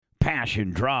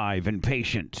passion, drive, and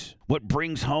patience. What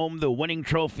brings home the winning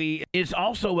trophy is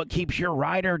also what keeps your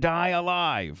ride or die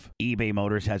alive. eBay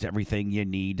Motors has everything you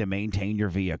need to maintain your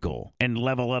vehicle and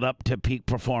level it up to peak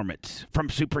performance. From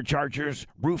superchargers,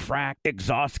 roof rack,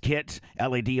 exhaust kits,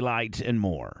 LED lights, and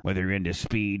more. Whether you're into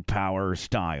speed, power, or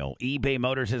style, eBay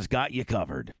Motors has got you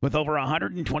covered. With over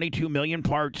 122 million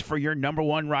parts for your number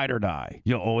one ride or die,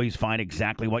 you'll always find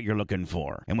exactly what you're looking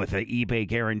for. And with the eBay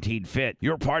Guaranteed Fit,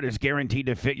 your part is guaranteed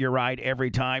to fit your ride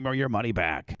every time or your money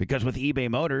back. Because with eBay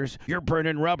Motors, you're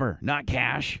burning rubber, not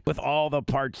cash, with all the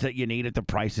parts that you need at the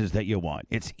prices that you want.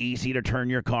 It's easy to turn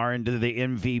your car into the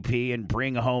MVP and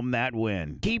bring home that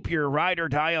win. Keep your ride or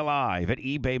die alive at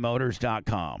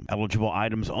ebaymotors.com. Eligible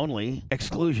items only.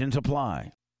 Exclusions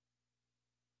apply.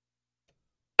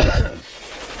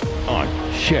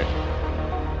 Oh, shit.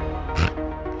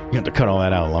 You have to cut all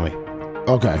that out, Lummy.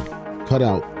 Okay. Cut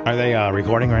out. Are they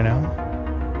recording right now?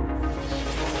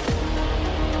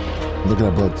 Looking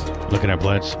at Blitz. Looking at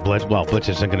Blitz. Well, Blitz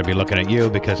isn't going to be looking at you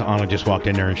because Anna just walked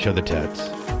in there and showed the tits.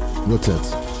 What tits?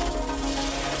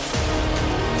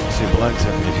 See,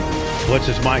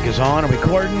 Blitz's mic is on. Are we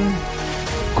recording?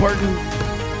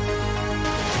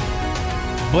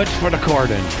 Blitz for the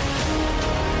cordon.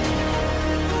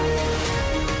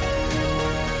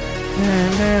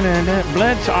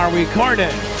 Blitz, are we recording?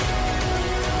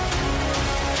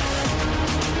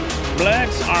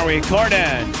 Blitz, are we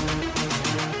recording?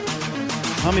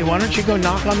 Lummy, why don't you go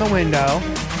knock on the window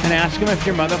and ask him if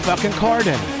you're motherfucking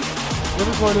cordon? We're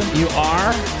recording. You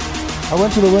are? I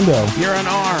went to the window. You're an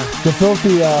R. The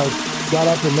filthy got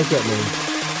up and looked at me.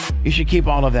 You should keep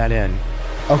all of that in.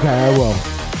 Okay, I will.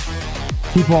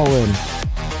 Keep all in.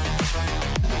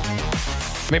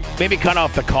 Maybe cut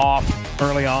off the cough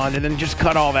early on and then just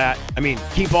cut all that. I mean,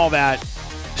 keep all that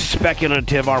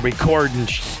speculative or recording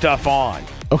stuff on.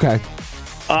 Okay.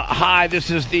 Hi, this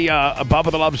is the Bubba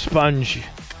the Love Sponge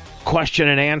question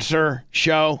and answer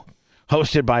show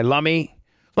hosted by Lummy.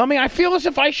 Lummy, I feel as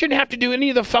if I shouldn't have to do any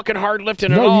of the fucking hard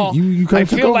lifting at all. You kind of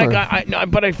took over.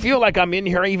 But I feel like I'm in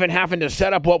here even having to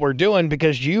set up what we're doing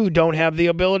because you don't have the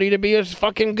ability to be as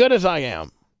fucking good as I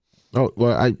am. Oh,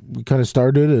 well, we kind of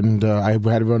started and I had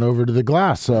to run over to the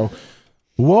glass. So,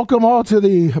 welcome all to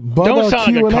the Bubba Don't sound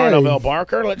Q&A. like a Carnival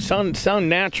Barker. Let's sound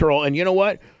natural. And you know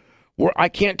what? I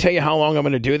can't tell you how long I'm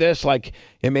going to do this. Like,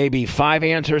 it may be 5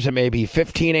 answers. It may be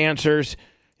 15 answers.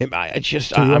 It's just.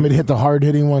 So you want me to hit the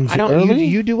hard-hitting ones early?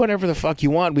 You do whatever the fuck you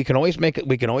want. We can always make it.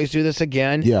 We can always do this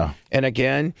again. Yeah. And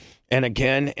again, and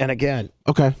again, and again.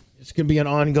 Okay. It's going to be an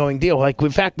ongoing deal. Like,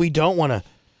 in fact, we don't want to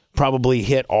probably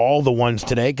hit all the ones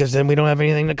today because then we don't have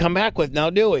anything to come back with now,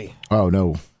 do we? Oh,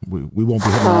 no. We won't be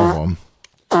hitting all of them.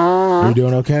 Are you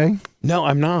doing okay? No,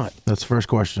 I'm not. That's the first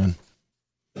question.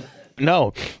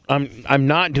 No, I'm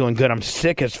not doing good. I'm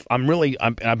sick as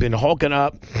I've been hulking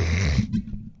up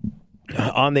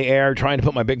on the air trying to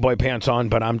put my big boy pants on,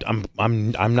 but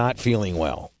I'm not feeling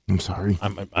well. I'm sorry.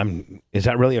 Is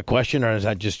that really a question or is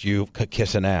that just you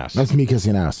kissing ass? That's me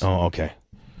kissing ass. Oh, okay.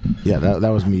 Yeah, that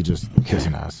was me just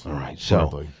kissing ass. All right. So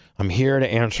Probably. I'm here to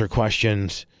answer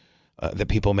questions that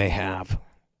people may have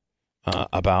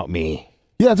about me.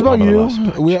 Yeah, it's about you.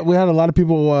 We had a lot of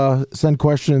people send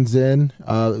questions in,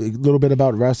 a little bit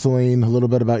about wrestling, a little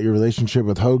bit about your relationship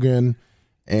with Hogan,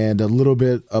 and a little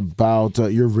bit about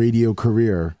your radio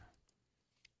career.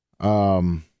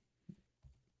 Oh.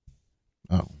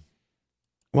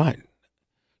 What?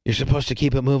 You're supposed to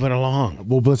keep it moving along.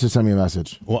 Well, Blitz just sent me a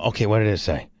message. Well, okay, what did it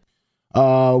say?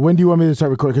 When do you want me to start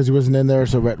recording? Because he wasn't in there,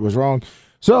 so Rhett was wrong.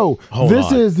 So,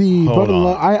 this is the...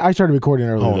 I started recording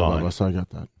earlier, so I got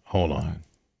that. Hold on.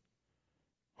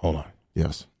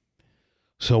 Yes.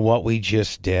 So what we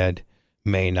just did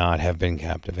may not have been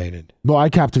captivated. Well, I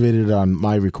captivated it on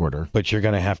my recorder. But you're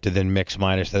going to have to then mix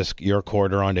your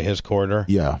quarter onto his quarter?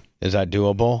 Yeah. Is that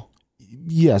doable?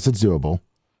 Yes, it's doable.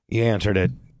 You answered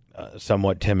it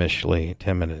somewhat timidly.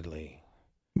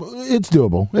 It's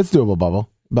doable. Bubba.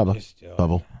 It's doable.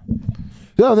 Bubble.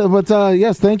 Yeah, but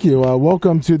yes, thank you.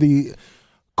 Welcome to the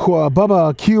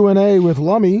Bubba Q&A with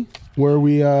Lummy, where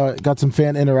we got some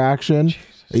fan interaction.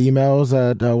 Emails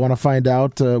that want to find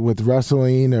out with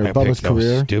wrestling or Bubba's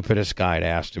career. The stupidest guy to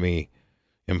ask me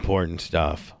important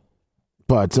stuff.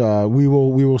 But we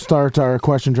will start our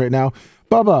questions right now.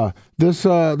 Bubba,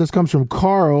 this comes from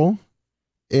Carl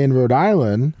in Rhode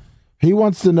Island. He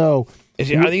wants to know: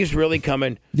 are these really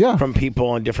coming from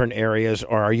people in different areas,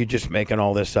 or are you just making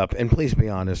all this up? And please be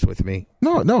honest with me.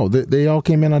 No, they all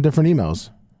came in on different emails.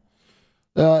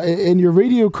 In your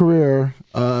radio career,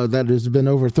 that has been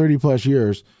over 30 plus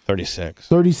years. 36.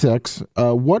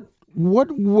 What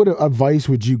advice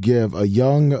would you give a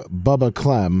young Bubba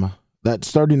Clem that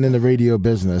starting in the radio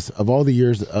business, of all the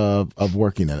years of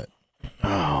working in it?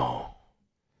 Oh.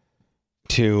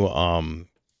 To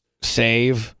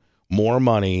save more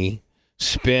money,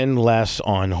 spend less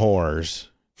on whores,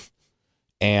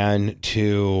 and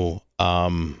to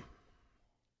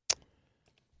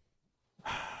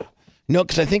no,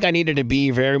 because I think I needed to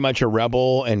be very much a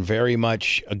rebel and very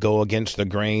much go against the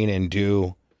grain and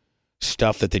do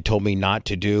stuff that they told me not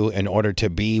to do in order to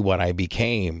be what I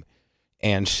became.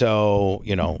 And so,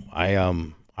 you know,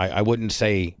 I wouldn't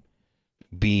say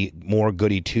be more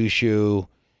goody two-shoe,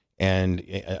 and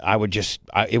I would just,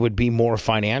 it would be more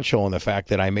financial in the fact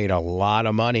that I made a lot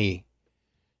of money,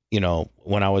 you know,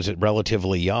 when I was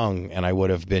relatively young, and I would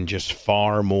have been just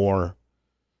far more,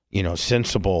 you know,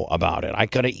 sensible about it. I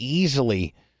could have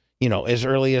easily, you know, as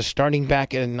early as starting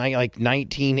back in like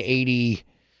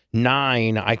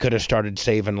 1989, I could have started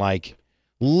saving like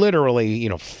literally, you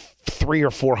know,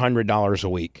 $300 or $400 a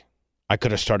week. I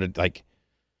could have started like,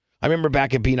 I remember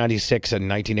back at B96 in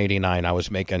 1989, I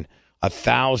was making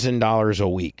 $1,000 a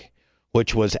week,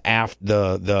 which was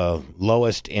the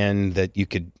lowest end that you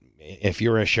could, if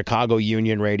you're a Chicago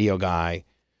Union radio guy,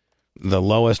 the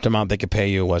lowest amount they could pay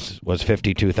you was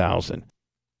 $52,000,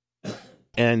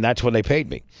 and that's what they paid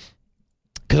me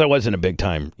because I wasn't a big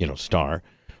time, you know, star.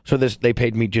 So they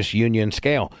paid me just union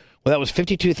scale. Well, that was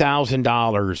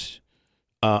 $52,000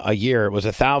 a year. It was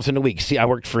 $1,000 a week. See, I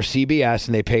worked for CBS,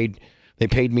 and they paid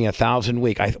me $1,000 a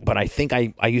week. But I think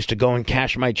I used to go and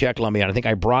cash my check, Lummy, and I think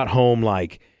I brought home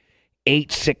like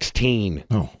 $816.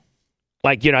 Oh,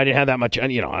 like, you know, I didn't have that much.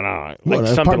 You know, I don't know. Well, like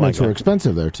something apartments like were that.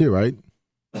 expensive there too, right?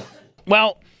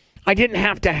 Well, I didn't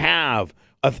have to have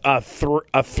a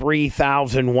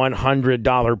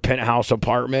 $3,100 penthouse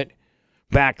apartment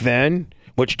back then,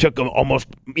 which took almost,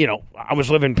 you know, I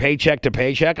was living paycheck to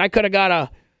paycheck. I could have got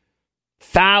a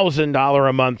 $1,000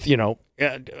 a month, you know,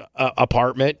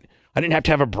 apartment. I didn't have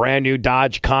to have a brand new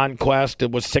Dodge Conquest. It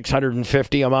was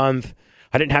 $650 a month.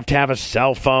 I didn't have to have a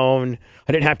cell phone.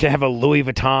 I didn't have to have a Louis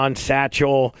Vuitton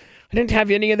satchel. I didn't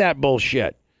have any of that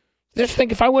bullshit. Just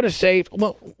think, if I would have saved,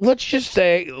 well, let's just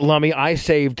say, Lummy, I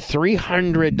saved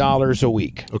 $300 a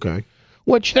week. Okay.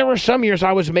 Which there were some years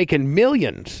I was making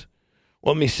millions.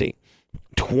 Well, let me see.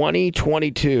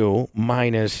 2022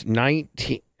 minus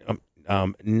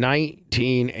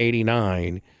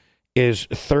 1989 is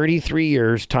 33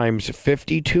 years times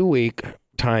 52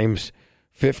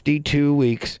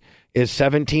 weeks is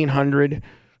 $1,700,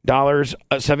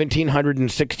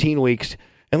 1,716 weeks.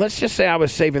 And let's just say I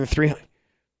was saving $300.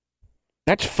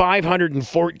 That's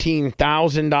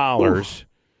 $514,000.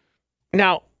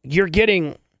 Now, you're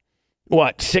getting,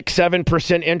 what,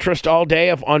 6-7% interest all day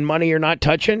on money you're not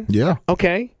touching? Yeah.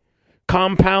 Okay.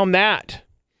 Compound that.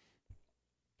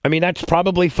 I mean, that's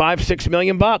probably $5-6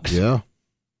 million bucks. Yeah.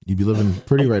 You'd be living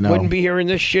pretty right now. Wouldn't be here in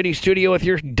this shitty studio with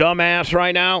your dumb ass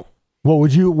right now. Well,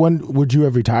 would you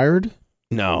have retired?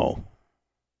 No.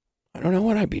 I don't know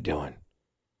what I'd be doing.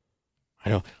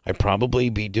 I'd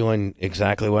probably be doing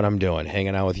exactly what I'm doing,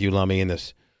 hanging out with you, Lummy, in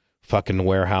this fucking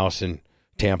warehouse in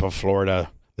Tampa,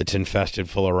 Florida that's infested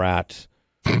full of rats,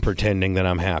 pretending that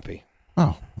I'm happy.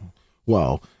 Oh.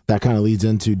 Well, that kind of leads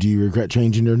into, do you regret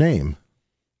changing your name?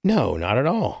 No, not at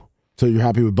all. So you're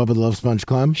happy with Bubba the Love Sponge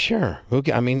Clem? Sure.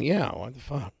 I mean, yeah, what the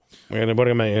fuck? What am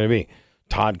I going to be?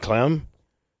 Todd Clem?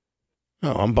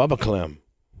 No, I'm Bubba Clem,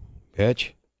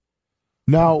 bitch.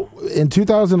 Now, in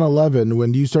 2011,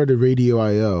 when you started Radio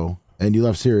IO and you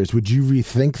left Sirius, would you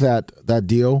rethink that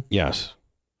deal? Yes.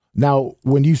 Now,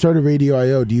 when you started Radio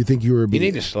IO, do you think you were... You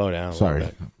need to slow down. Sorry.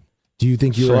 Do you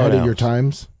think you were ahead of your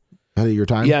times? Ahead of your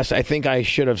time? Yes, I think I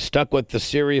should have stuck with the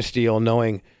Sirius deal,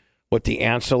 knowing what the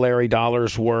ancillary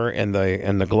dollars were and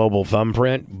the global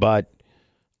thumbprint. But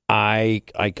I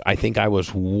think I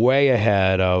was way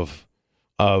ahead of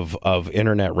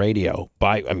internet radio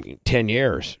by 10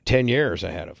 years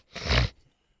ahead of.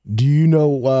 Do you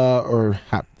know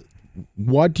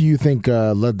what do you think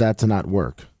led that to not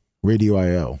work? Radio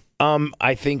IO.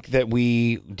 I think that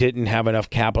we didn't have enough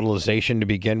capitalization to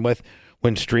begin with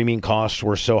when streaming costs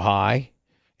were so high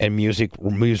and music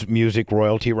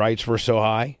royalty rights were so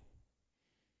high.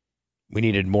 We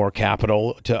needed more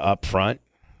capital to upfront.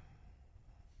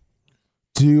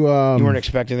 You weren't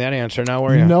expecting that answer, now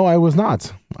were you? No, I was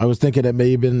not. I was thinking it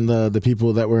may have been the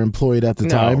people that were employed at the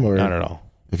time, or not at all.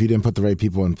 If you didn't put the right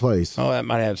people in place. Oh, that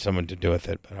might have had something to do with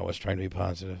it, but I was trying to be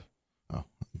positive. Oh,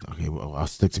 okay. Well, I'll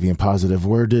stick to being positive.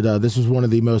 Where did this was one of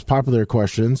the most popular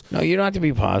questions? No, you don't have to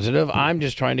be positive. I'm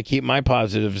just trying to keep my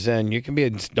positives in. You can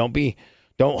be.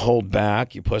 Don't hold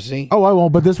back, you pussy. Oh, I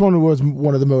won't. But this one was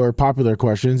one of the more popular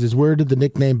questions. Is where did the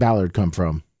nickname Ballard come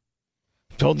from?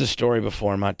 I've told this story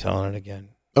before. I'm not telling it again.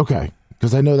 Okay,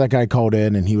 because I know that guy called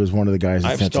in and he was one of the guys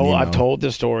that sent an email. I've told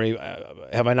this story.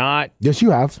 Have I not? Yes,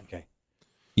 you have. Okay.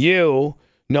 You,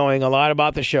 knowing a lot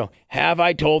about the show, have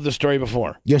I told the story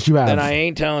before? Yes, you have. Then I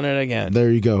ain't telling it again.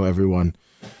 There you go, everyone.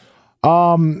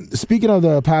 Speaking of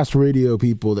the past radio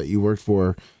people that you worked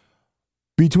for,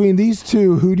 between these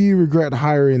two, who do you regret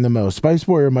hiring the most, Spice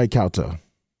Boy or Mike Calta?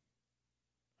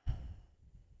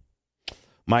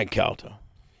 Mike Calta.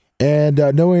 And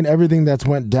knowing everything that's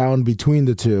went down between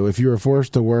the two, if you were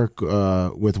forced to work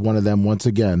with one of them once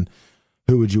again,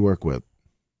 who would you work with?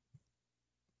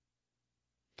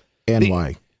 And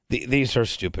why? These are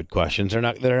stupid questions. They're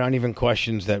not even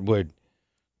questions that would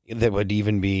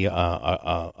even be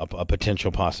a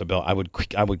potential possibility.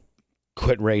 I would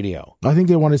quit radio. I think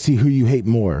they want to see who you hate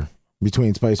more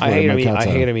between Spice Boy and Mike Calta. I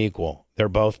hate them equal. They're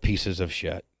both pieces of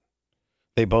shit.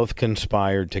 They both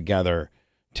conspired together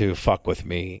to fuck with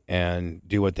me and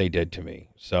do what they did to me.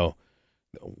 So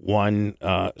one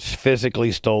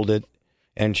physically stole it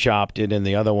and shopped it, and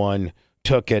the other one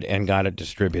took it and got it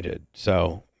distributed.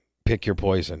 So pick your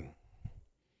poison.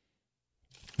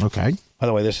 Okay. By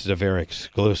the way, this is a very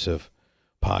exclusive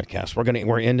podcast.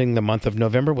 We're ending the month of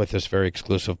November with this very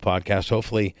exclusive podcast.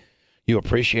 Hopefully you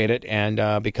appreciate it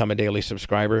and become a daily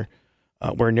subscriber.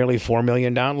 We're nearly 4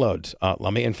 million downloads.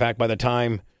 Lummy. In fact, by the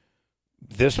time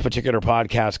this particular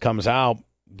podcast comes out,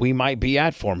 we might be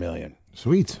at 4 million.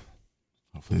 Sweet.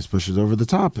 Hopefully this pushes over the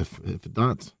top if it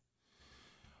does.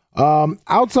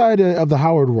 Outside of the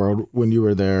Howard world, when you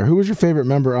were there, who was your favorite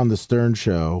member on the Stern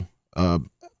show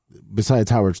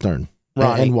besides Howard Stern?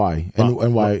 Ronnie. And why?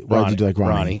 And why did you like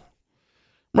Ronnie?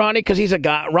 Ronnie, because he's a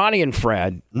guy. Ronnie and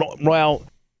Fred. Well,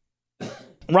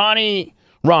 Ronnie,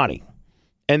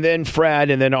 and then Fred,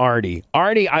 and then Artie.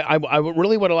 Artie, I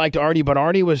really would have liked Artie, but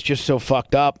Artie was just so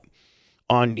fucked up.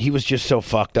 He was just so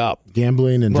fucked up.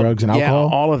 Gambling and drugs and alcohol?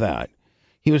 Yeah, all of that.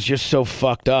 He was just so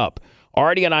fucked up.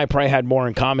 Artie and I probably had more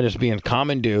in common as being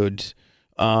common dudes,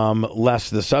 less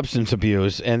the substance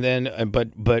abuse. And then,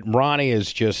 but Ronnie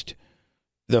is just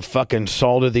the fucking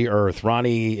salt of the earth.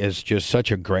 Ronnie is just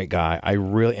such a great guy.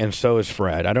 And so is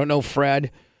Fred. I don't know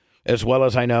Fred as well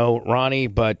as I know Ronnie,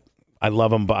 but I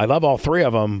love him. But I love all three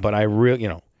of them. But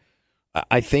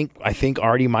I think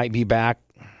Artie might be back,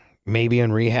 maybe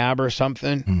in rehab or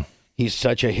something. He's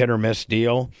such a hit or miss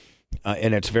deal.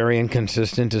 And it's very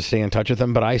inconsistent to stay in touch with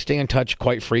him. But I stay in touch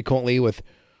quite frequently with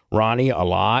Ronnie a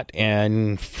lot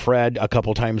and Fred a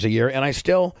couple times a year. And I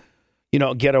still,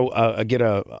 get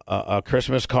a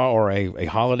Christmas card or a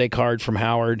holiday card from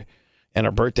Howard and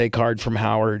a birthday card from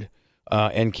Howard.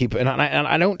 And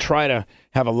I don't try to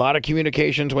have a lot of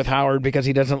communications with Howard because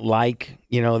he doesn't like,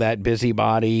 that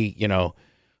busybody,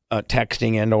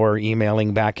 texting and or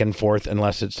emailing back and forth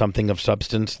unless it's something of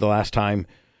substance. The last time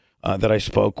that I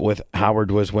spoke with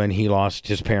Howard was when he lost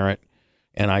his parent,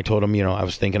 and I told him, I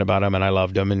was thinking about him and I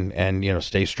loved him and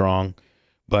stay strong.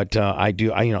 But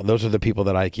those are the people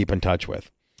that I keep in touch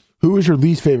with. Who was your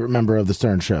least favorite member of the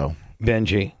Stern Show?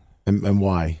 Benji. And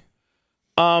why?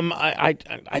 I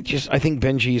think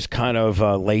Benji's kind of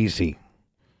lazy.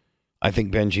 I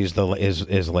think Benji's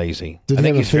is lazy. I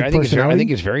think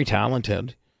he's very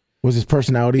talented. Was his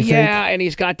personality fake? Yeah, and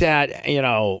he's got that,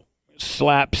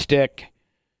 slapstick.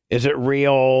 Is it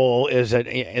real? Is it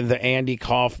the Andy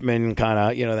Kaufman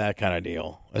kind of, that kind of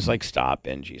deal? It's like, stop,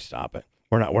 Benji, stop it.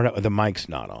 We're not. The mic's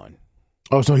not on.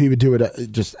 Oh, so he would do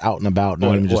it just out and about,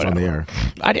 not even just on the air.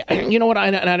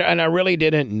 I really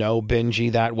didn't know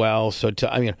Benji that well. So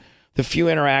the few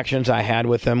interactions I had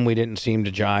with him, we didn't seem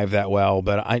to jive that well.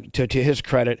 But to his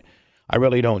credit, I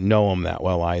really don't know him that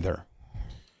well either.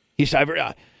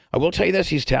 I will tell you this: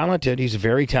 he's talented. He's a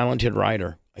very talented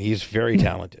writer. He's very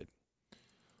talented.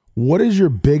 What is your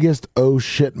biggest oh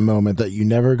shit moment that you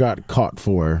never got caught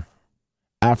for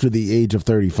after the age of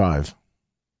 35?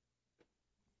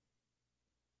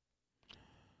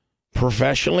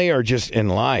 Professionally or just in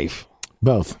life?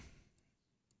 Both.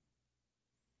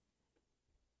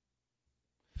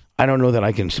 I don't know that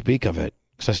I can speak of it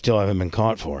because I still haven't been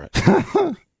caught for it.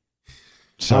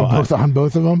 So on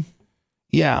both of them?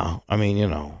 Yeah. I mean,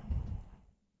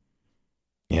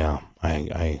 yeah,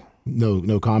 I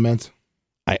no comments?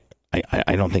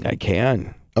 I don't think I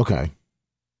can. Okay.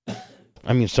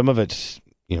 I mean, some of it's,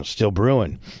 still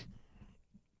brewing.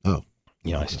 Oh.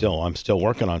 I'm still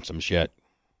working on some shit.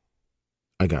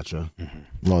 I gotcha.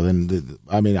 Mm-hmm. Well, then,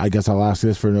 I guess I'll ask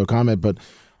this for no comment, but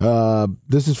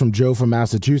this is from Joe from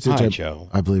Massachusetts. Hi, Joe.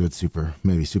 I believe it's Super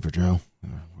Joe.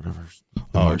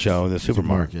 Whatever. Joe, the Super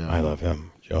Mark. Yeah. I love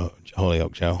him. Joe,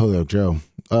 Holyoke Joe.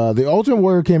 The Ultimate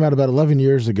Warrior came out about 11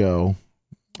 years ago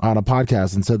on a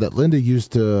podcast and said that Linda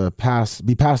used to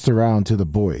be passed around to the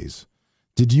boys.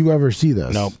 Did you ever see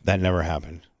this? Nope, that never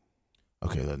happened.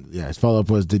 Okay, then, yeah, his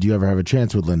follow-up was, did you ever have a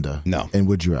chance with Linda? No. And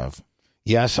would you have?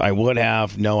 Yes, I would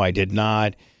have. No, I did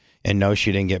not. And no,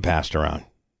 she didn't get passed around.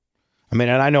 I mean,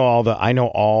 and I know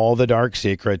all the dark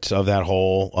secrets of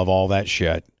all that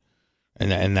shit.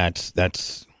 And that's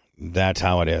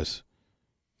how it is.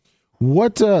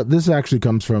 What, this actually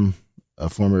comes from a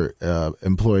former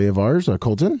employee of ours,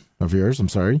 Colton, of yours, I'm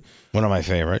sorry. One of my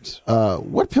favorites.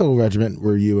 What pill regimen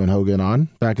were you and Hogan on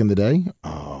back in the day?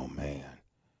 Oh, man.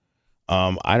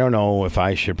 I don't know if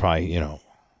I should probably, I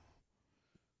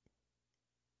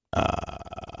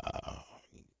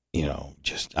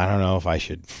don't know if I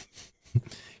should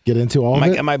get into all of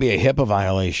it. It might be a HIPAA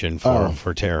violation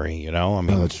for Terry, I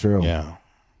mean, that's true. Yeah.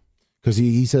 Because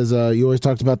he says you always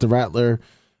talked about the Rattler,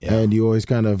 and you always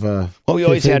kind of I'm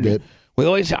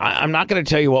not going to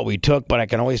tell you what we took, but I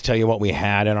can always tell you what we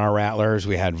had in our Rattlers.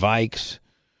 We had Vikes,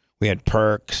 we had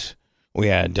Perks, we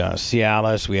had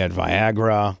Cialis, we had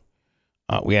Viagra,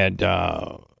 we had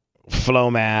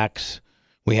Flomax,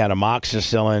 we had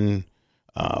amoxicillin,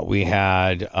 we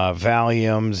had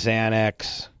Valium,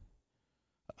 Xanax,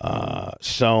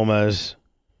 Somas.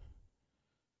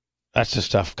 That's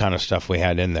the kind of stuff we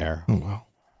had in there. Oh, wow.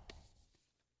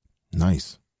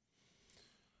 Nice.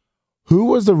 Who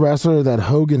was the wrestler that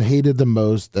Hogan hated the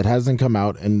most that hasn't come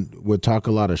out and would talk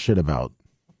a lot of shit about?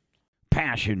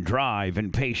 Passion, drive,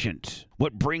 and patience.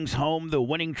 What brings home the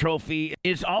winning trophy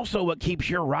is also what keeps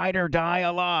your ride or die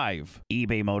alive.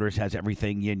 eBay Motors has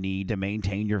everything you need to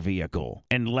maintain your vehicle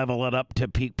and level it up to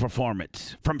peak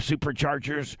performance. From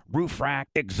superchargers, roof rack,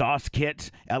 exhaust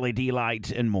kits, LED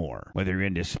lights, and more. Whether you're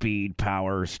into speed,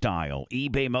 power, or style,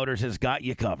 eBay Motors has got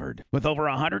you covered. With over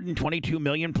 122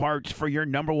 million parts for your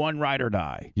number one ride or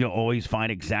die, you'll always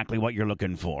find exactly what you're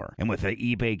looking for. And with the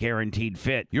eBay Guaranteed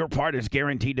Fit, your part is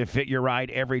guaranteed to fit your ride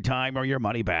every time or your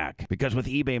money back. Because with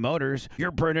eBay Motors,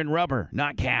 you're burning rubber,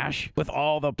 not cash, with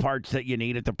all the parts that you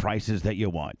need at the prices that you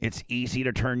want. It's easy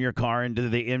to turn your car into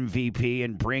the MVP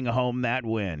and bring home that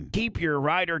win. Keep your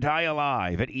ride or die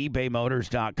alive at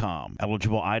ebaymotors.com.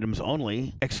 Eligible items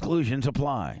only. Exclusions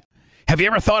apply. Have you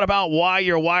ever thought about why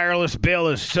your wireless bill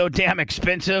is so damn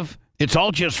expensive? It's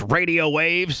all just radio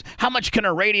waves. How much can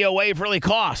a radio wave really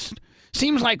cost?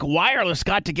 Seems like wireless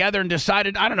got together and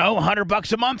decided, I don't know,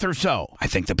 $100 a month or so. I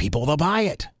think the people will buy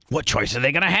it. What choice are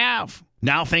they going to have?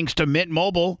 Now, thanks to Mint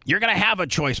Mobile, you're going to have a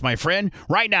choice, my friend.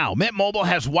 Right now, Mint Mobile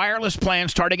has wireless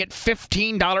plans starting at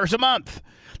 $15 a month.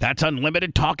 That's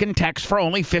unlimited talk and text for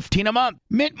only $15 a month.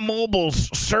 Mint Mobile's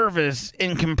service,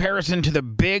 in comparison to the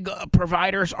big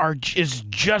providers, is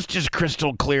just as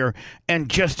crystal clear and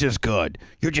just as good.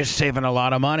 You're just saving a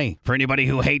lot of money. For anybody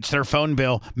who hates their phone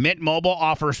bill, Mint Mobile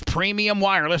offers premium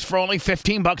wireless for only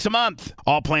 $15 a month.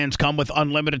 All plans come with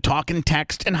unlimited talk and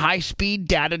text and high-speed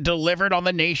data delivered on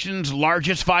the nation's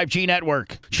largest 5G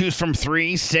network. Choose from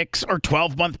 3, 6, or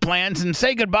 12-month plans and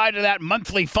say goodbye to that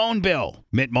monthly phone bill.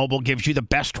 Mint Mobile gives you the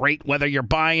best rate whether you're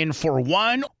buying for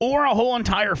one or a whole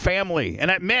entire family. And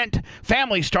at Mint,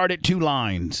 families start at 2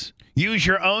 lines. Use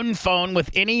your own phone with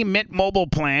any Mint Mobile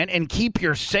plan and keep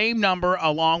your same number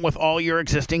along with all your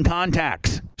existing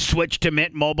contacts. Switch to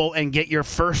Mint Mobile and get your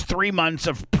first 3 months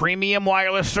of premium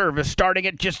wireless service starting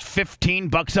at just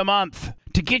 $15 a month.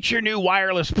 To get your new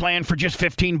wireless plan for just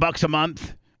 $15 a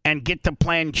month and get the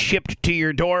plan shipped to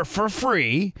your door for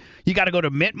free, you got to go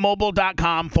to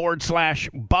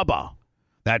mintmobile.com/Bubba.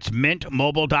 That's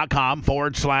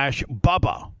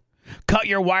mintmobile.com/Bubba. Cut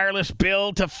your wireless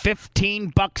bill to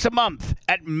 $15 a month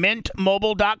at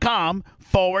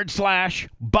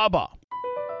mintmobile.com/Bubba.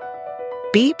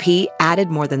 BP added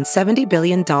more than $70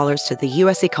 billion to the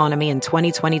U.S. economy in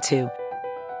 2022.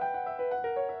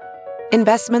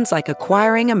 Investments like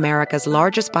acquiring America's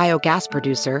largest biogas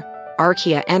producer,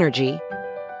 Archaea Energy,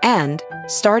 and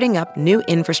starting up new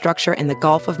infrastructure in the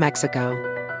Gulf of Mexico.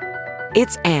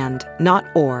 It's and, not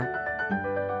or.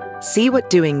 See what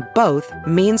doing both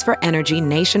means for energy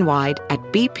nationwide at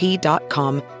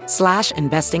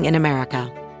bp.com/investing in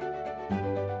America.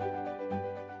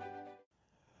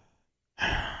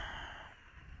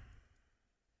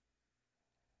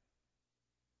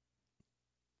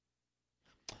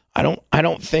 I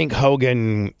don't think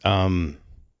Hogan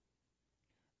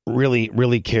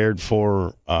really cared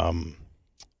for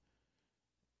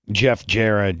Jeff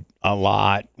Jarrett a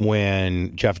lot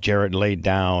when Jeff Jarrett laid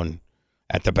down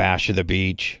at the Bash of the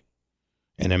Beach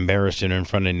and embarrassed him in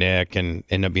front of Nick and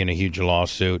ended up being a huge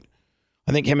lawsuit.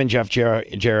 I think him and Jeff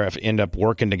Jarrett ended up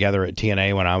working together at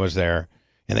TNA when I was there,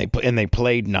 and they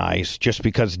played nice just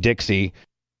because Dixie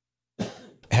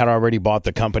had already bought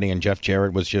the company and Jeff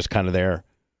Jarrett was just kind of there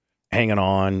hanging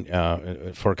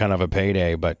on for kind of a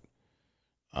payday. But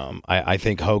I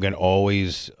think Hogan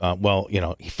always,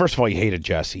 first of all, he hated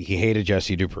Jesse. He hated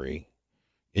Jesse Dupree.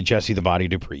 Jesse the Body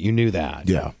Dupree. You knew that.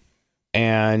 Yeah.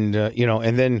 And,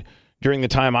 and then during the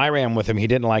time I ran with him, he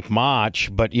didn't like Mach,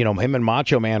 but, him and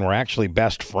Macho Man were actually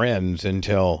best friends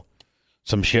until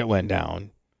some shit went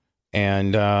down.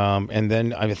 And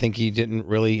then I think he didn't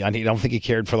really, I don't think he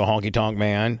cared for the Honky Tonk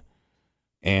Man.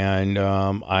 And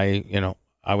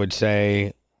I would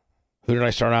say, who did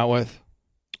I start out with?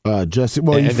 Jesse.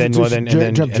 And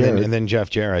then Jeff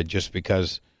Jarrett, just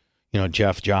because,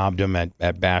 Jeff jobbed him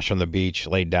at Bash on the Beach,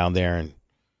 laid down there, and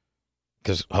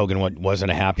because Hogan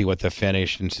wasn't happy with the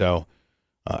finish, and so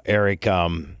Vince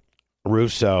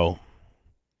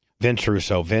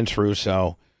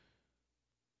Russo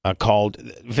called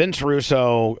Vince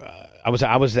Russo. I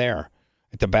was there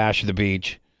at the Bash of the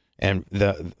Beach, and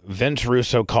the Vince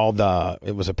Russo called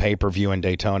it was a pay-per-view in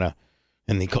Daytona,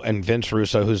 and Vince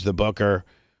Russo, who's the booker,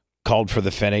 called for the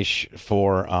finish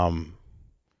for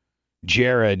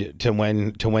Jared to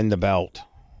win the belt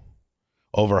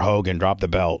over Hogan, drop the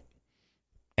belt,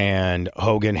 and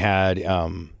Hogan had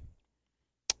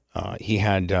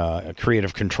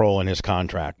creative control in his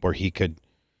contract where he could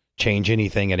change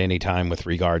anything at any time with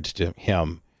regards to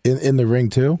him in the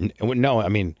ring too. No, I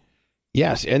mean,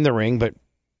 yes, in the ring, but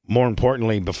more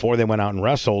importantly, before they went out and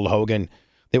wrestled, Hogan.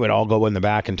 They would all go in the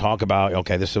back and talk about,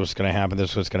 okay, this is what's going to happen, this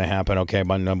is what's going to happen, okay,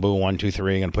 boo, 1, 2,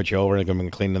 3, going to put you over, I'm going to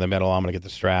clean in the middle, I'm going to get the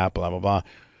strap, blah, blah, blah.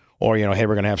 Or, hey,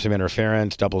 we're going to have some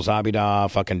interference, double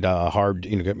Zabida, fucking hard,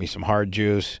 get me some hard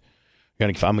juice.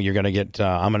 I'm going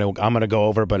to go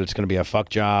over, but it's going to be a fuck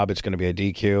job, it's going to be a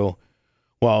DQ.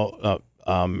 Well,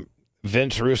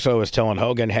 Vince Russo is telling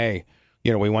Hogan, hey,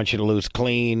 we want you to lose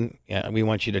clean, we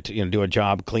want you to do a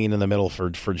job clean in the middle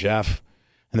for Jeff.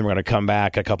 And then we're going to come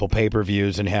back a couple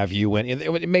pay-per-views and have you win.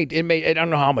 It made. I don't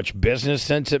know how much business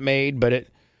sense it made, but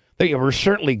they were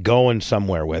certainly going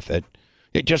somewhere with it.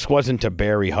 It just wasn't to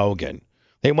bury Hogan.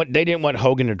 They didn't want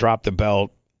Hogan to drop the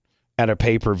belt at a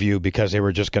pay-per-view because they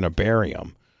were just going to bury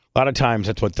him. A lot of times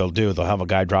that's what they'll do. They'll have a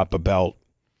guy drop a belt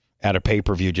at a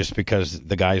pay-per-view just because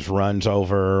the guy's runs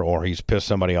over or he's pissed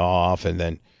somebody off, and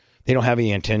then they don't have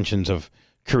any intentions of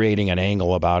creating an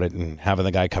angle about it and having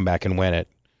the guy come back and win it.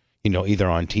 Either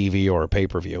on TV or a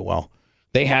pay-per-view. Well,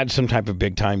 they had some type of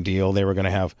big-time deal. They were going to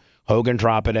have Hogan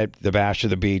drop it at the Bash of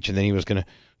the Beach, and then he was going to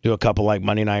do a couple like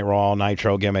Monday Night Raw,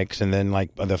 Nitro gimmicks, and then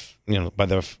like by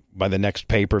the next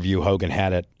pay-per-view, Hogan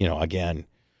had it, again.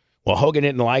 Well, Hogan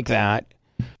didn't like that,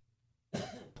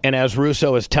 and as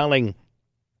Russo is telling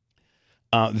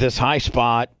this high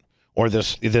spot or the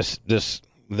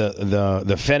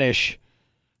finish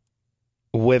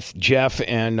with Jeff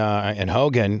and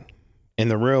Hogan. In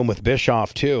the room with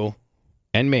Bischoff too,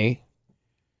 and me.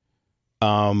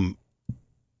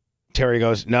 Terry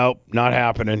goes, nope, not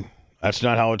happening. That's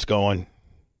not how it's going.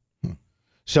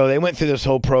 So they went through this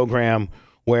whole program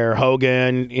where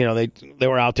Hogan, they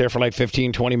were out there for like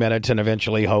 15, 20 minutes, and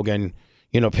eventually Hogan,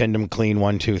 pinned him clean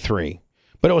 1, 2, 3.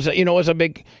 But it was a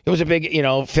big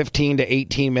 15 to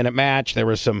 18 minute match. There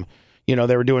was some, they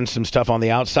were doing some stuff on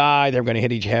the outside. They were going to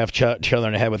hit each other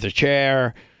in the head with a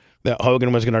chair. That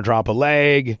Hogan was going to drop a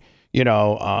leg,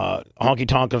 Honky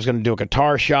Tonk was going to do a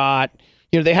guitar shot.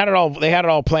 They had it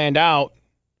all planned out.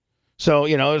 So,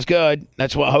 it was good.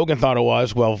 That's what Hogan thought it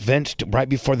was. Well, Vince, right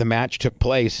before the match took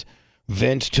place,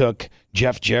 Vince took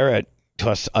Jeff Jarrett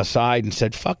aside and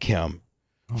said, fuck him.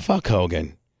 Fuck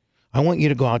Hogan. I want you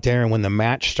to go out there, and when the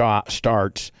match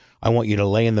starts, I want you to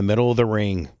lay in the middle of the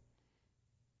ring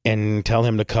and tell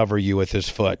him to cover you with his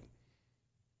foot.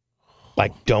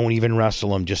 Like, don't even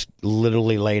wrestle him. Just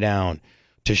literally lay down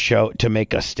to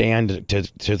make a stand to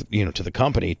the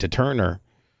company, to Turner,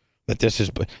 that this is,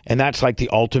 and that's like the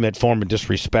ultimate form of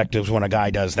disrespect is when a guy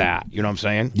does that. You know what I'm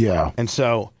saying? Yeah. And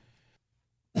so,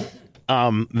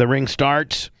 the ring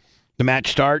starts, the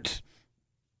match starts,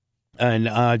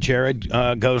 and Jared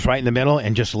goes right in the middle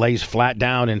and just lays flat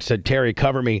down and said, "Terry,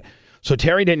 cover me." So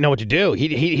Terry didn't know what to do.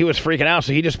 He was freaking out.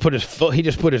 So he just put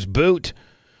his boot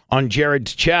on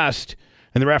Jared's chest,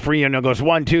 and the referee goes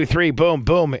 1, 2, 3, boom,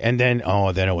 boom, and then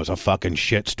it was a fucking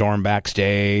shitstorm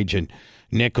backstage, and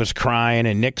Nick was crying,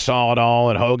 and Nick saw it all,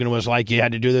 and Hogan was like, "You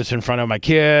had to do this in front of my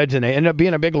kids," and they ended up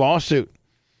being a big lawsuit.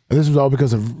 And this was all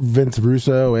because of Vince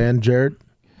Russo and Jared?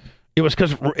 It was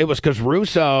because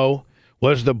Russo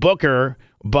was the booker,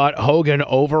 but Hogan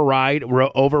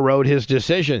overrode his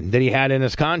decision that he had in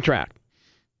his contract.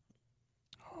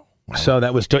 So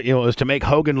that was to make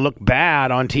Hogan look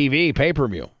bad on TV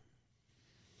pay-per-view.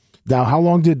 Now, how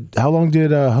long did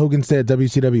Hogan stay at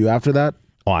WCW after that?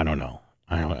 Oh, I don't know.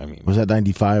 Was that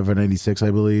 95 or 96,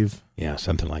 I believe? Yeah,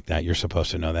 something like that. You're supposed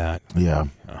to know that. Yeah,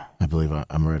 I believe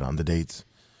I'm right on the dates.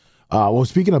 Well,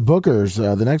 speaking of bookers,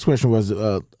 the next question was,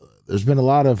 there's been a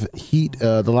lot of heat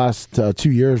the last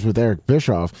 2 years with Eric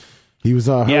Bischoff. He was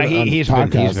he's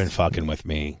been fucking with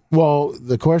me. Well,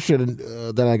 the question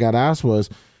that I got asked was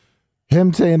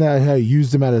him saying that I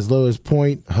used him at his lowest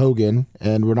point, Hogan,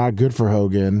 and we're not good for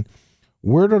Hogan.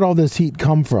 Where did all this heat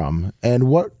come from? And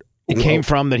what it came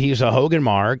from that he's a Hogan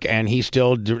mark, and he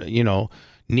still,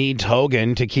 needs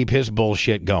Hogan to keep his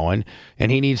bullshit going,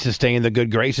 and he needs to stay in the good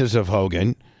graces of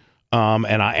Hogan.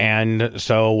 And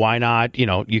so why not?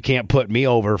 You can't put me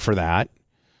over for that.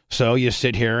 So you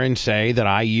sit here and say that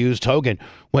I used Hogan,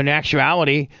 when in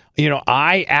actuality,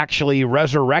 I actually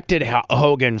resurrected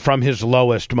Hogan from his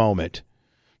lowest moment.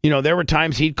 There were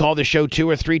times he'd call the show 2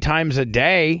 or 3 times a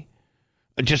day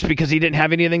just because he didn't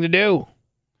have anything to do.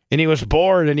 And he was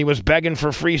bored, and he was begging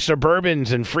for free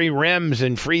Suburbans and free rims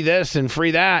and free this and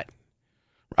free that.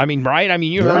 I mean, right? I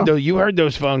mean, you heard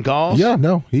those phone calls. Yeah,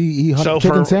 no, he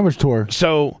chicken sandwich tour.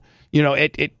 So,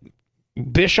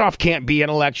 Bischoff can't be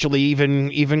intellectually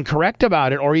even correct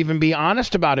about it, or even be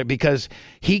honest about it, because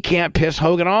he can't piss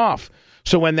Hogan off.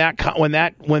 So when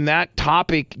that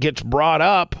topic gets brought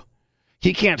up,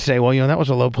 he can't say, well, that was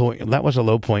a low point. That was a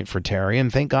low point for Terry, and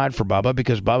thank God for Bubba,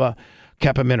 because Bubba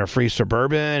kept him in a free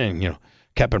Suburban, and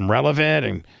kept him relevant,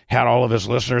 and had all of his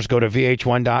listeners go to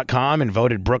VH1.com and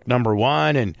voted Brooke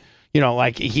 #1, and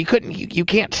he couldn't. You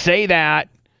can't say that.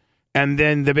 And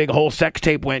then the big whole sex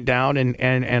tape went down, and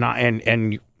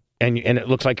it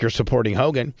looks like you're supporting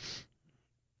Hogan.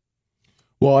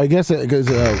 Well, I guess because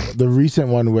the recent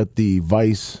one with the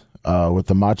Vice, with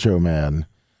the Macho Man,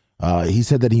 he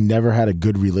said that he never had a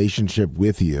good relationship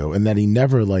with you, and that he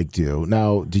never liked you.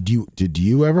 Now, did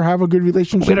you ever have a good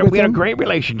relationship with him? We had a great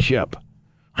relationship.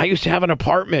 I used to have an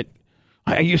apartment.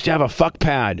 I used to have a fuck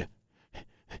pad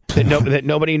that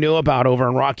nobody knew about over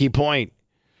in Rocky Point.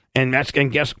 And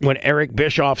guess when Eric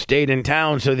Bischoff stayed in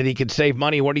town so that he could save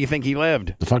money, where do you think he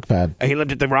lived? The fuck pad. He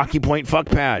lived at the Rocky Point fuck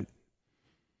pad.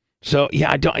 So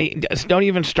yeah, don't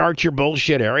even start your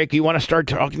bullshit, Eric. You want to start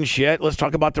talking shit? Let's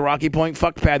talk about the Rocky Point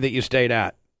fuck pad that you stayed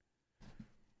at.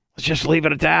 Let's just leave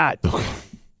it at that.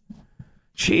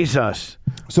 Jesus.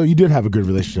 So you did have a good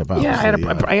relationship. Yeah,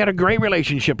 I had a great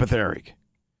relationship with Eric.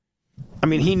 I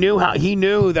mean, he knew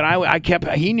that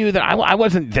I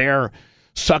wasn't there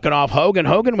sucking off Hogan.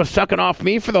 Hogan was sucking off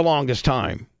me for the longest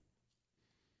time.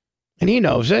 And he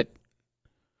knows it.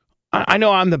 I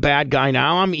know I'm the bad guy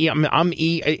now.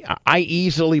 I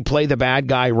easily play the bad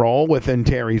guy role within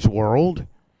Terry's world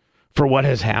for what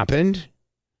has happened.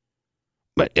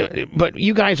 But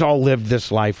you guys all lived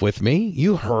this life with me.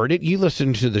 You heard it. You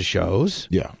listened to the shows.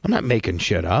 Yeah. I'm not making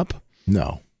shit up.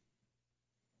 No.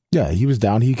 Yeah, he was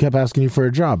down. He kept asking you for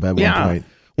a job at one point.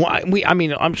 Well,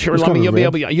 I'm sure, Lummy,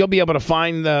 you'll be able to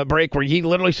find the break where he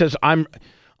literally says, I'm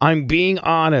being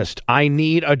honest. I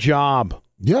need a job.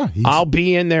 Yeah. I'll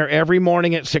be in there every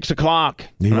morning at 6 o'clock.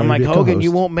 And I'm like, Hogan,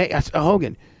 you won't make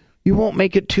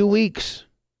it 2 weeks.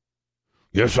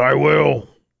 Yes, I will.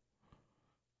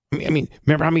 I mean,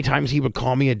 remember how many times he would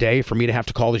call me a day for me to have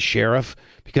to call the sheriff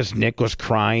because Nick was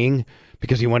crying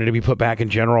because he wanted to be put back in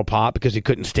general pop because he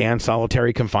couldn't stand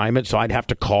solitary confinement. So I'd have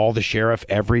to call the sheriff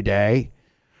every day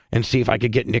and see if I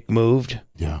could get Nick moved.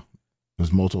 Yeah. It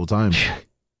was multiple times.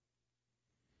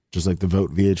 Just like the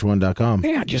vote VH1.com.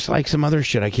 Yeah, just like some other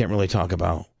shit I can't really talk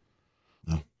about.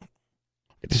 No.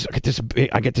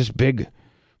 I get this big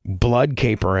blood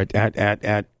caper at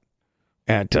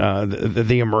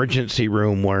the emergency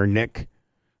room where Nick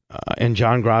and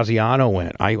John Graziano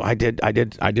went. I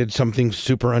did something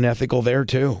super unethical there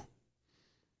too.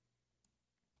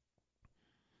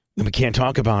 And we can't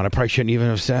talk about it. I probably shouldn't even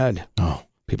have said. Oh.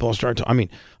 People will start to, I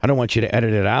don't want you to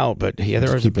edit it out, but yeah,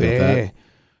 there was a big,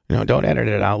 don't edit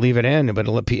it out, leave it in, but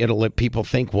it'll let people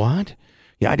think, what?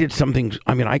 Yeah, I did something.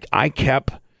 I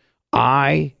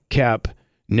kept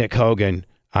Nick Hogan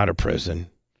out of prison.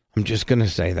 I'm just going to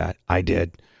say that. I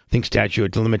did. I think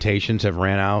statute of limitations have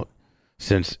ran out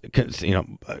since,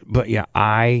 but yeah,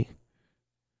 I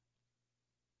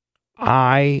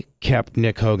kept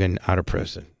Nick Hogan out of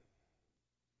prison.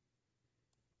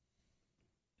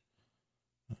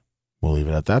 We'll leave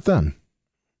it at that then.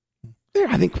 Yeah,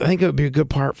 I think it would be a good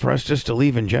part for us just to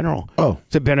leave in general. Oh.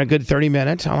 Has it been a good 30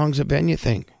 minutes? How long has it been, you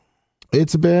think?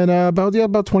 It's been about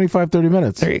 25, 30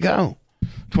 minutes. There you go.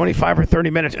 25 or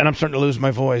 30 minutes, and I'm starting to lose my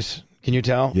voice. Can you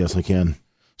tell? Yes, I can.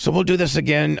 So we'll do this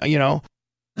again, in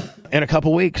a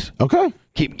couple weeks. Okay.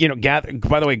 Keep, gather.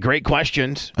 By the way, great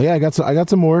questions. Oh, yeah, I got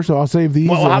some more, so I'll save these.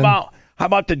 Well, how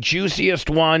about the juiciest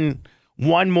one?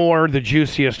 One more, the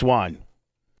juiciest one.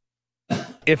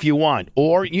 if you want,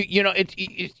 or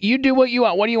you do what you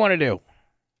want. What do you want to do?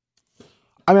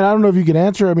 I mean, I don't know if you can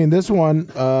answer. I mean, this one,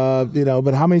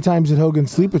 but how many times did Hogan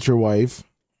sleep with your wife?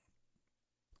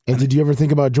 And did you ever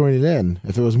think about joining in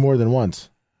if it was more than once?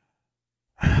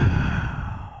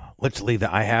 Let's leave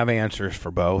that. I have answers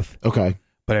for both. Okay.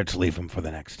 But let's leave them for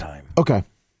the next time. Okay.